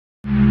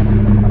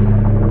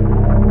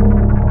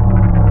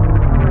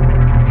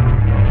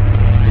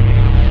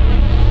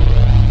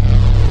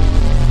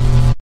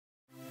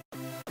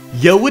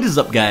Yo, what is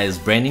up guys,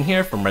 Brandon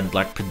here from Red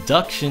Black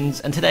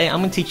Productions, and today I'm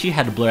going to teach you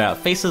how to blur out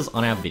faces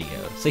on our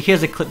video. So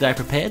here's a clip that I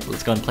prepared,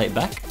 let's go and play it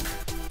back.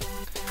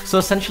 So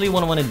essentially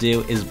what I want to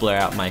do is blur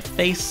out my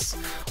face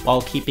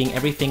while keeping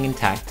everything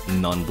intact,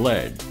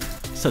 non-blurred.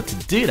 So to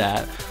do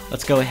that,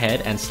 let's go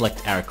ahead and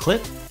select our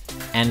clip,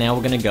 and now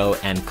we're going to go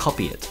and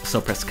copy it.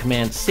 So press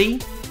Command C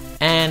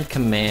and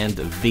Command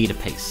V to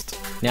paste.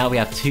 Now we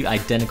have two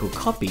identical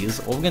copies.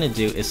 What we're going to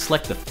do is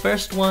select the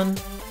first one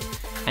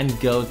and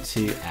go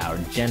to our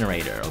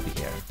generator over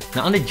here.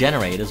 Now under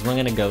generators, we're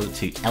going to go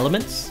to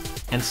elements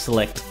and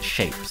select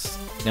shapes.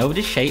 Now with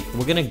this shape,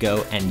 we're going to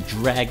go and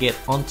drag it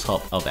on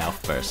top of our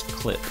first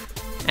clip.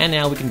 And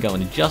now we can go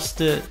and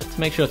adjust it to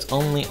make sure it's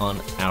only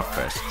on our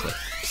first clip.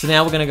 So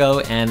now we're going to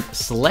go and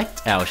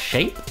select our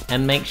shape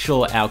and make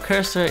sure our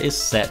cursor is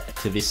set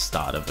to the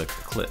start of the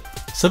clip.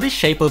 So this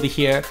shape over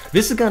here,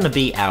 this is going to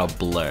be our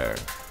blur.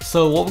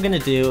 So what we're going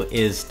to do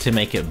is to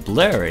make it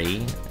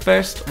blurry,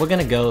 first we're going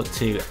to go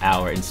to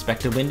our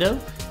inspector window,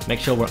 make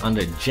sure we're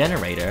under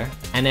generator,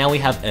 and now we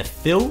have a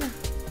fill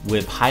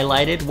with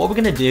highlighted. What we're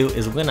going to do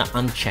is we're going to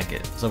uncheck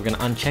it. So we're going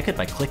to uncheck it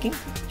by clicking,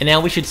 and now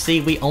we should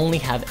see we only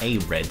have a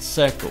red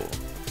circle.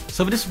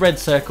 So with this red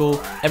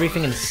circle,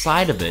 everything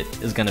inside of it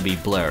is going to be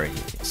blurry.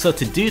 So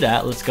to do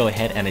that, let's go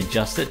ahead and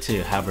adjust it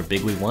to however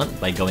big we want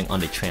by going on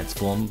the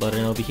transform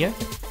button over here.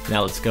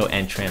 Now let's go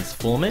and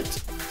transform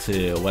it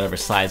to whatever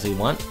size we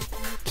want.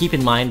 Keep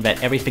in mind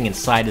that everything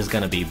inside is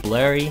going to be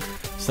blurry,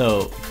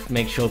 so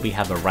make sure we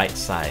have a right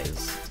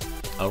size.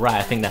 Alright,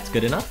 I think that's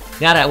good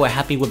enough. Now that we're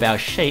happy with our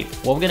shape,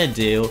 what we're going to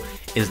do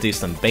is do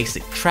some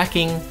basic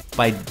tracking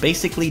by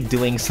basically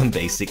doing some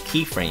basic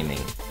keyframing.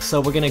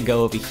 So we're going to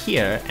go over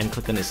here and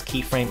click on this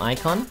keyframe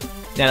icon.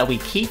 Now that we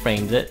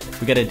keyframed it,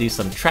 we got to do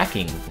some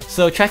tracking.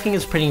 So tracking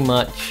is pretty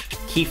much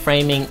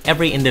keyframing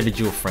every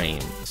individual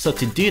frame. So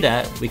to do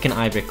that, we can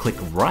either click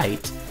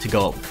right to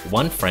go up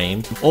 1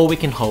 frame, or we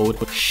can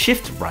hold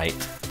shift right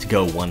to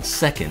go 1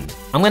 second.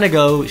 I'm going to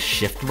go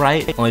shift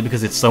right only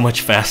because it's so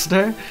much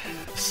faster.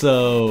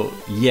 So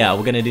yeah,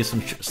 we're gonna do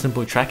some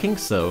simple tracking,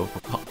 so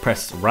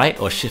press right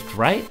or shift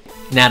right.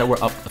 Now that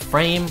we're up the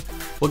frame,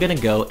 we're gonna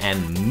go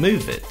and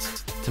move it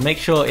to make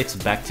sure it's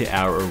back to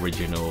our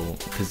original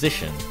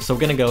position. So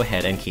we're gonna go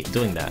ahead and keep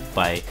doing that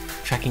by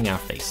tracking our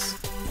face.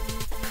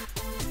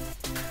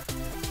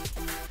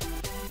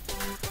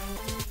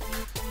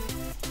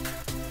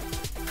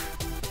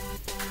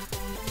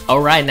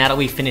 Alright, now that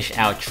we finish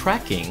our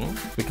tracking,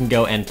 we can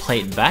go and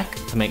play it back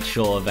to make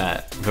sure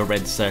that the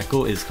red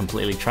circle is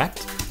completely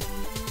tracked.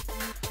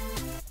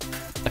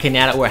 Okay,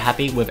 now that we're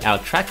happy with our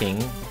tracking,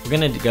 we're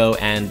going to go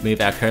and move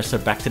our cursor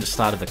back to the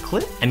start of the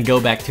clip and go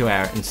back to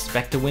our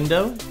inspector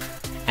window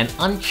and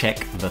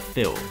uncheck the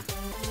fill.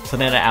 So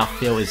now that our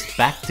fill is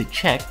back to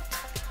checked,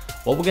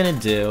 what we're going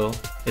to do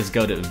is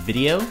go to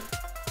video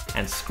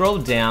and scroll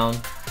down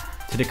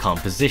to the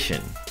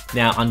composition.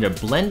 Now under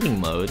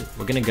blending mode,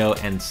 we're going to go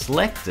and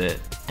select it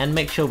and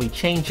make sure we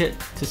change it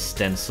to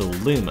stencil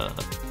luma.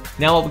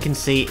 Now what we can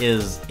see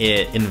is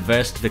it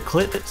inversed the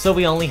clip, so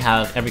we only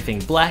have everything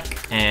black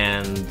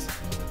and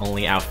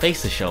only our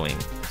face is showing.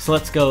 So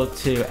let's go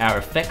to our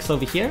effects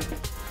over here,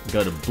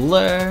 go to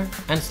blur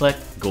and select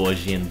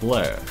Gaussian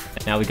blur.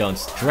 Now we go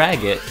and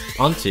drag it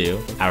onto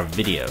our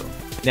video.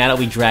 Now that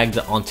we dragged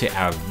it onto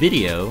our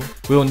video,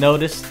 we will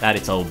notice that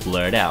it's all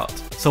blurred out.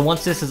 So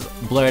once this is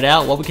blurred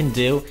out, what we can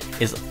do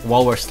is,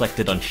 while we're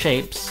selected on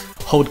shapes,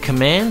 hold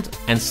Command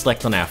and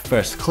select on our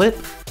first clip,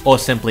 or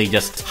simply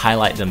just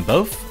highlight them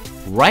both,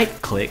 right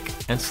click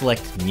and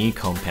select New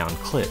Compound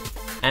Clip,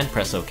 and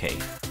press OK.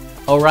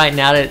 Alright,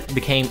 now that it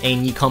became a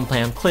new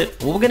compound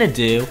clip, what we're going to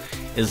do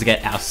is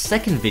get our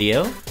second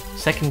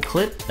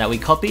clip that we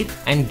copied,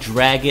 and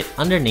drag it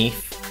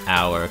underneath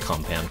our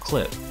compound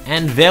clip.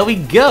 And there we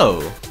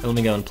go! Let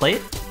me go and play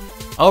it.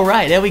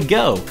 Alright, there we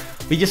go!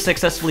 We just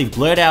successfully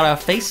blurred out our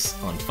face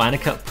on Final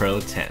Cut Pro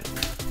 10.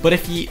 But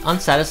if you're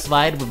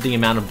unsatisfied with the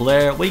amount of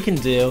blur, what you can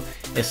do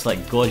is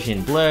select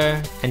Gaussian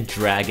blur and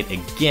drag it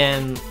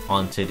again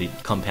onto the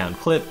compound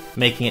clip,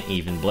 making it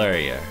even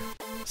blurrier.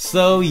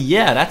 So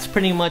yeah, that's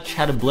pretty much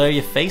how to blur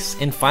your face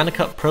in Final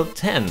Cut Pro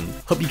 10.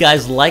 Hope you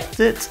guys liked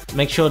it.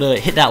 Make sure to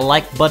hit that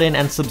like button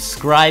and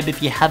subscribe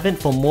if you haven't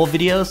for more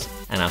videos,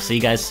 and I'll see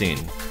you guys soon.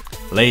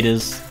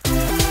 Laters.